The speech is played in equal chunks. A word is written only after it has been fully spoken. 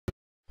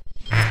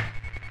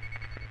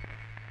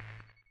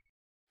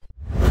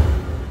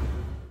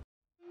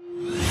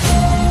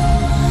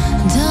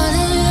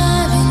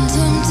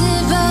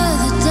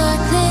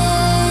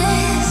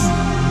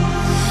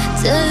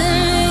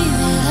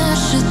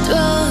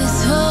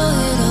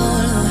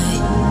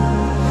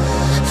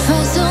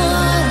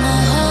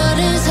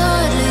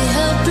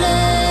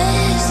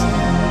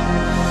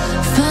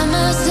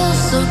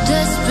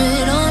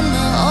desperate on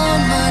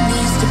my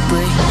knees to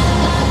break.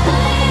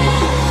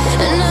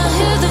 And I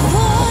hear the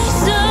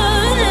voice of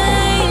an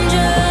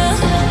angel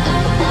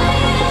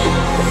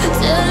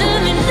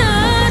telling me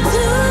not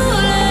to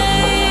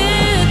lay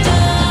it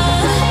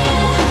down.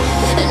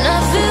 And I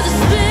feel the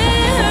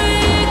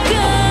spirit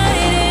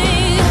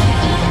guiding,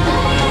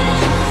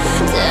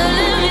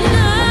 telling me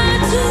not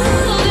to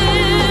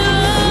give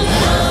up.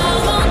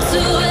 Hold on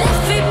to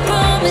every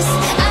promise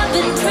I've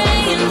been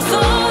praying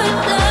for.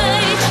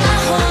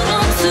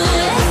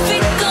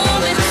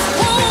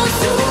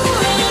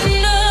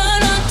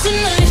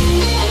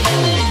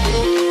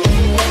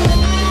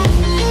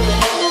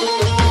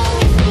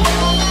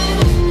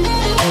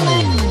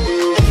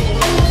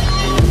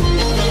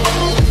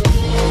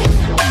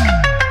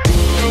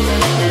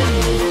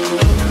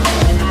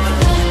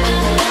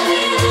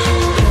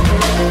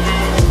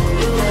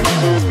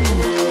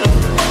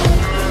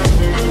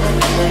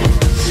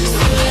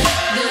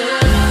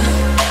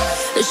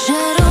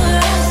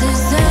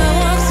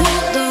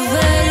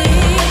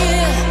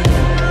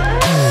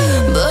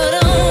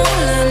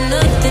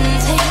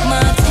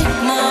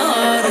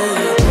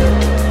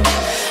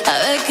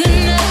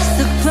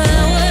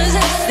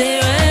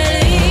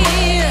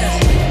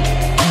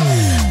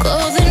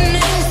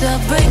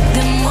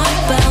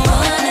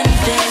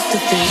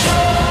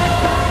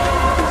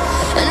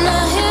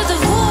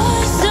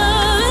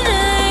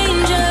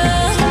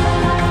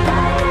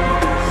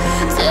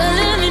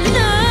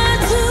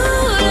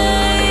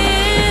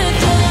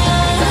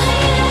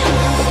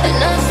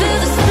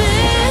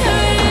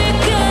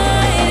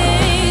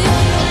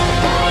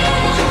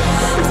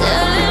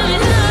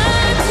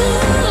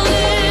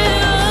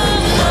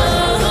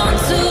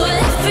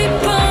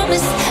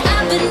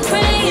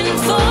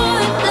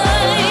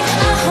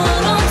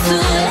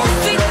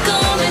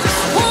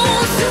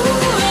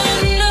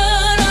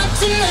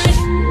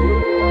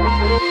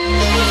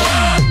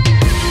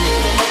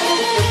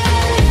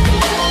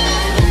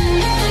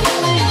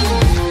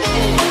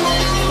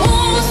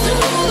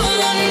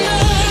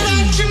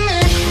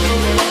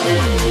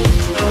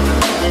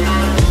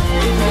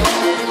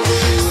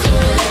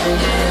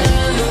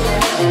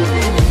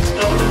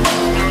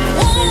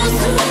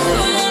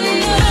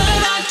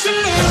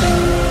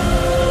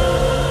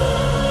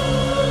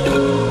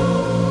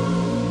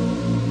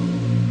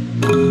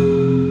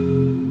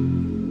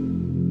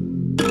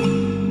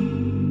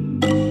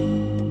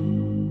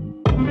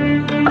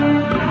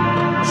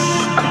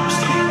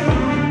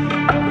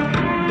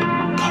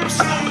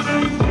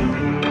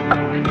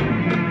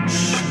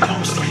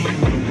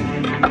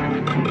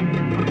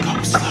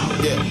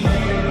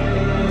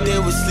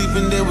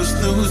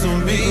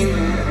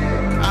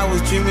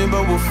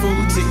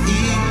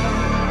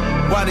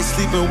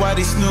 Why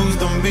they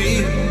snoozed on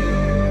me?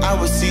 I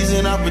was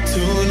seizing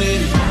opportunity.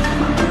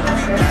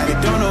 Now they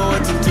don't know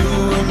what to do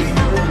with me.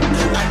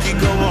 I keep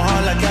going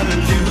hard like I'm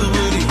in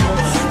puberty.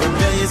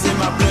 Rebellions in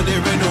my blood,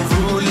 there ain't no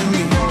ruling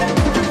me.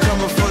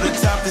 Coming for the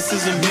top, this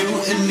is a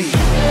mutiny.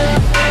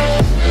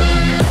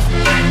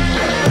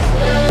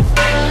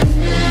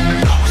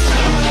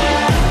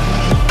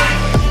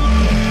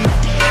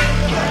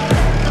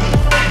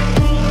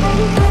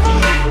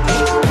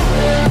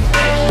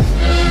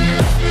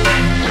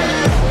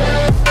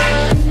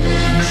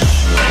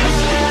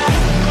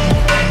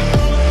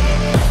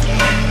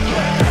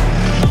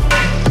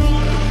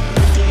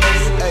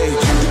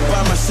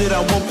 I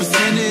want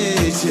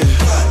percentage, yeah.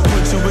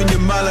 Put you in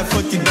your mind like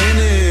fuck your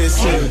Guinness,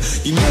 yeah.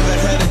 You never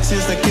had a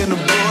chance like an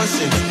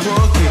abortion.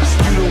 Broken,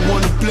 you don't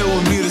wanna play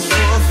with me, this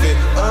forfeit.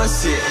 Oh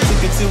shit,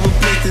 took it to a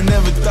place that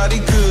never thought he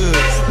could.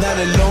 Now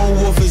the lone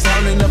wolf is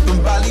howling up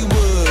in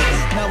Bollywood.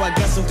 Now I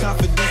got some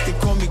confidence, they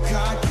call me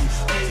cocky.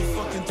 Put your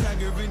fucking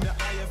tiger in the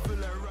eye, I feel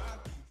like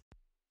Rocky.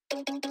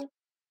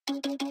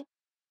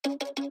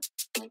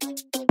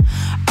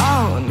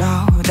 Oh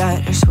no,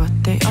 that is what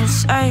they all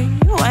say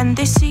when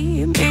they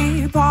see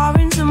me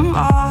pouring some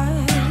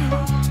more.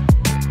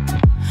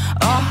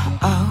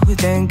 Oh,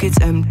 then gets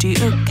empty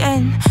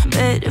again.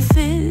 Better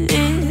fill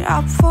it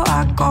up before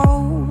I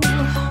go.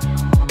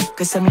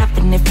 Cause I'm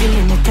loving it,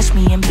 feeling it, touch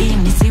me and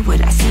being it. See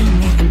what I see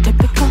in it, I'm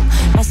typical.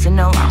 Messing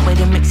around with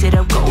it, mix it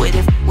up, go with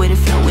it,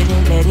 flow with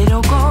it, let it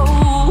all go.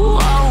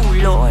 Oh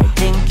Lord,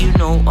 think you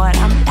know what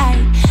I'm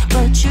like,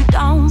 but you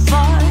don't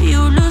fall,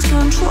 you lose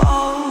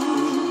control.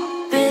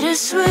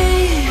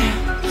 Bittersweet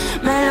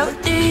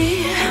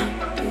melody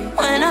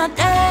when I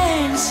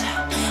dance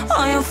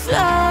on your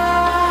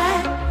fly.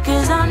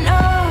 Cause I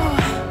know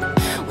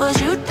what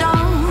you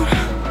don't,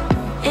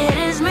 it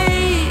is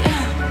me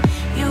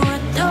you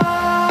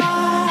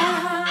adore.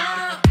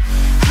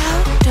 How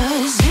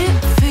does it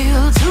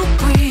feel to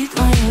breathe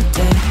when you're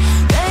dead?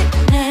 They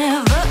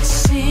never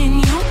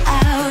seen you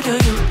out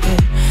of your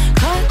bed.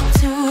 Cut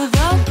to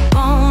the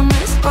bone,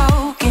 it's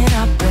broken,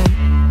 I bet.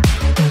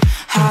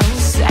 How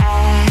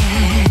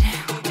sad.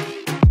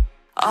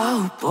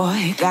 Oh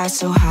boy, got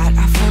so hot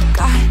I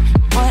forgot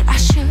what I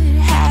should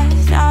have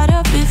thought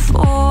of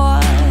before.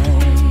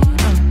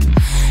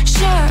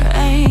 Sure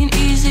ain't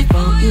easy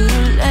for you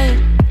to let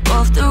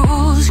off the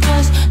rules,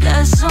 cause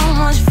there's so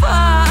much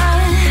fun.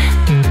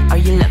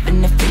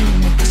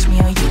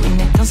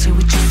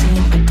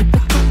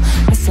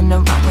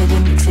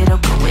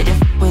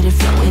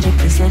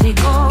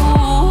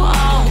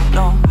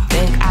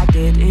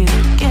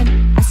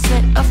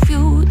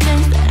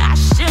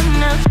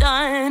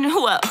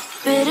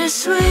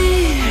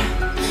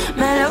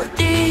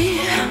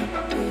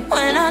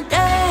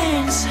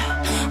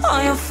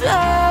 on your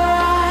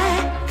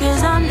fly.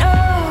 Cause I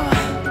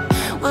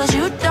know what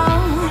you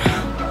don't.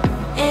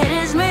 It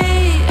is me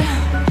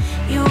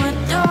you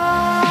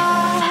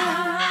adore.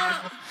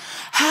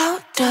 How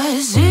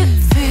does it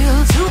feel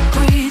to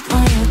breathe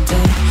when you're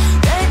dead?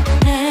 They've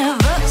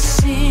never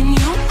seen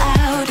you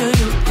out of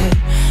your head.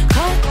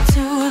 Cut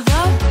to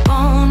the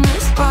bone,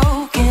 it's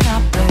broken, I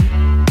bet.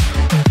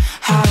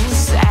 How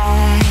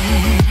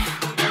sad.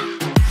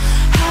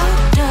 How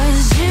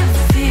does it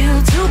feel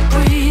to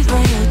breathe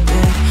when you're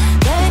dead?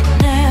 They've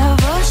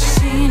never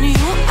seen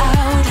you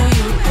out of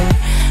your head.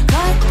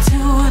 Cut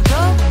to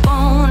the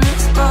bone,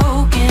 it's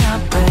broken, I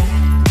bet.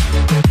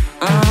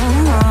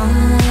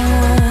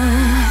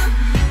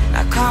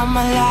 Now come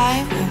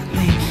alive with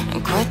me and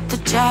quit the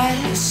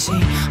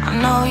jealousy. I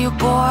know you're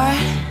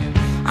bored,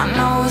 I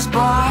know it's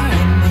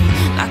boring me.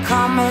 Now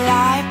come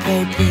alive,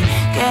 baby,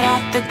 get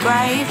out the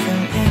grave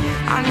and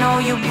I know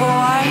you're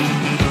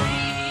bored.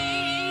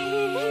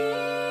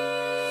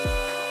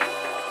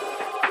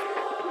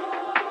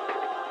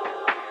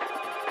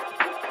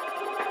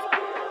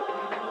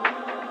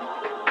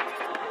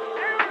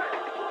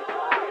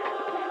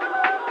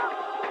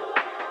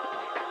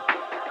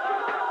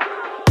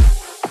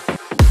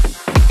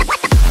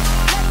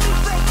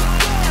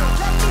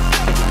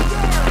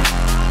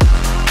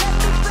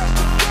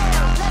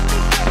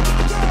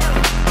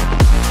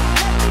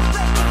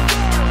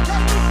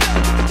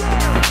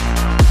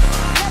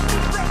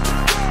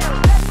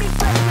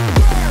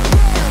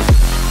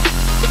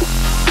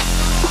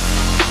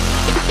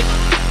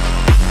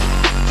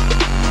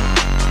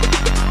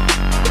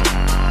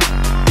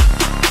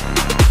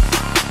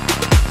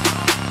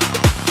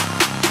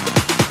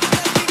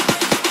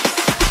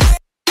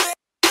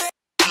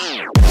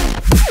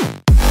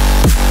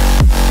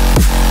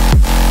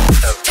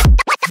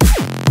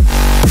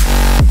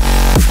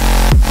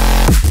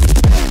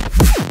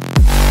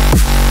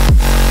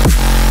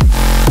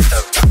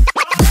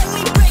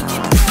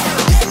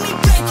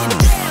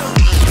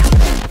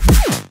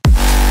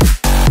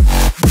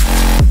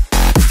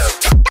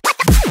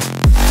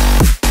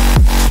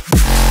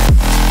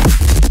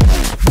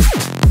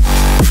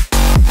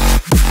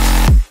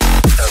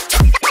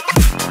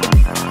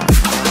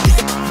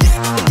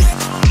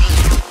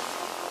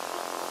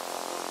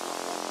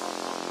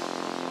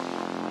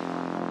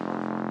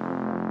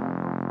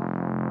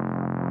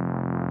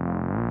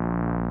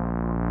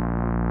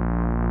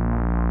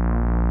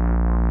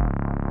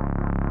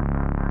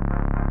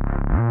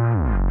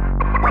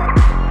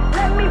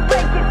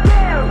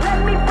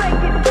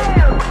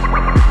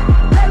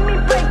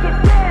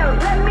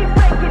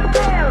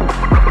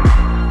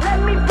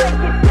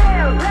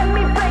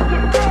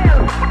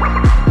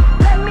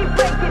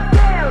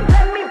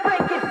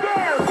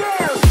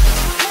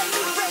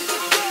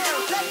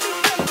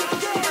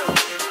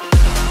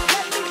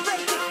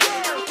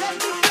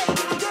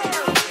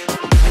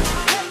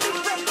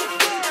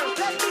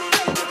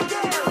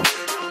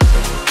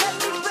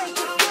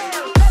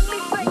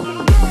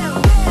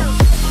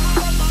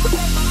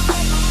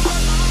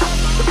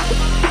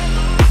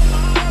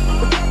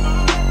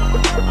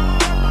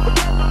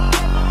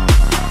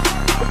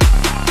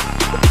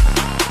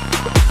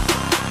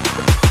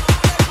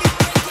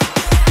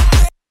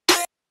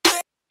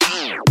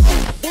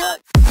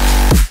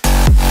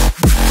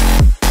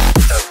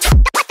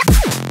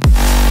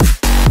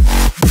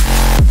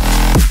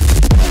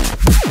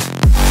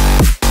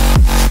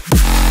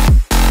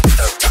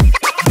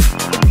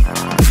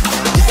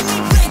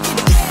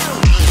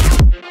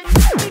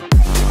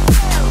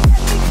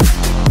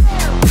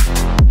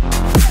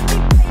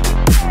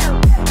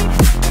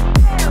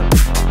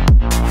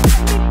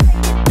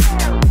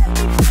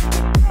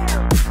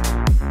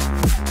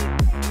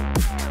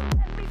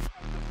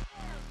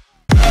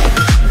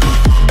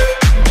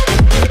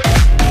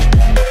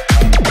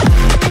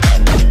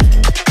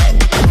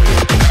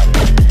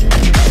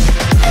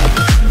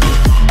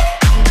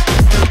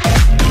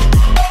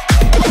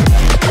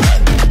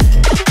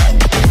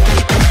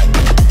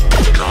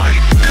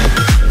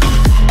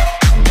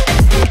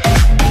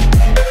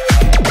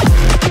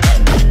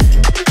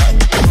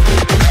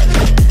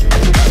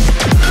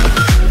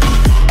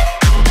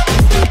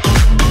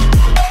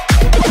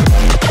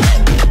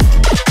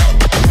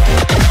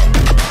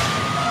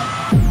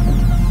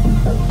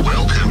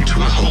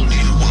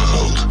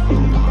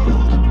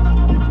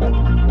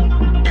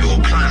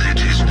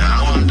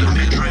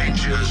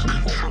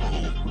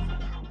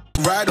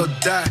 ride or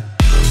die.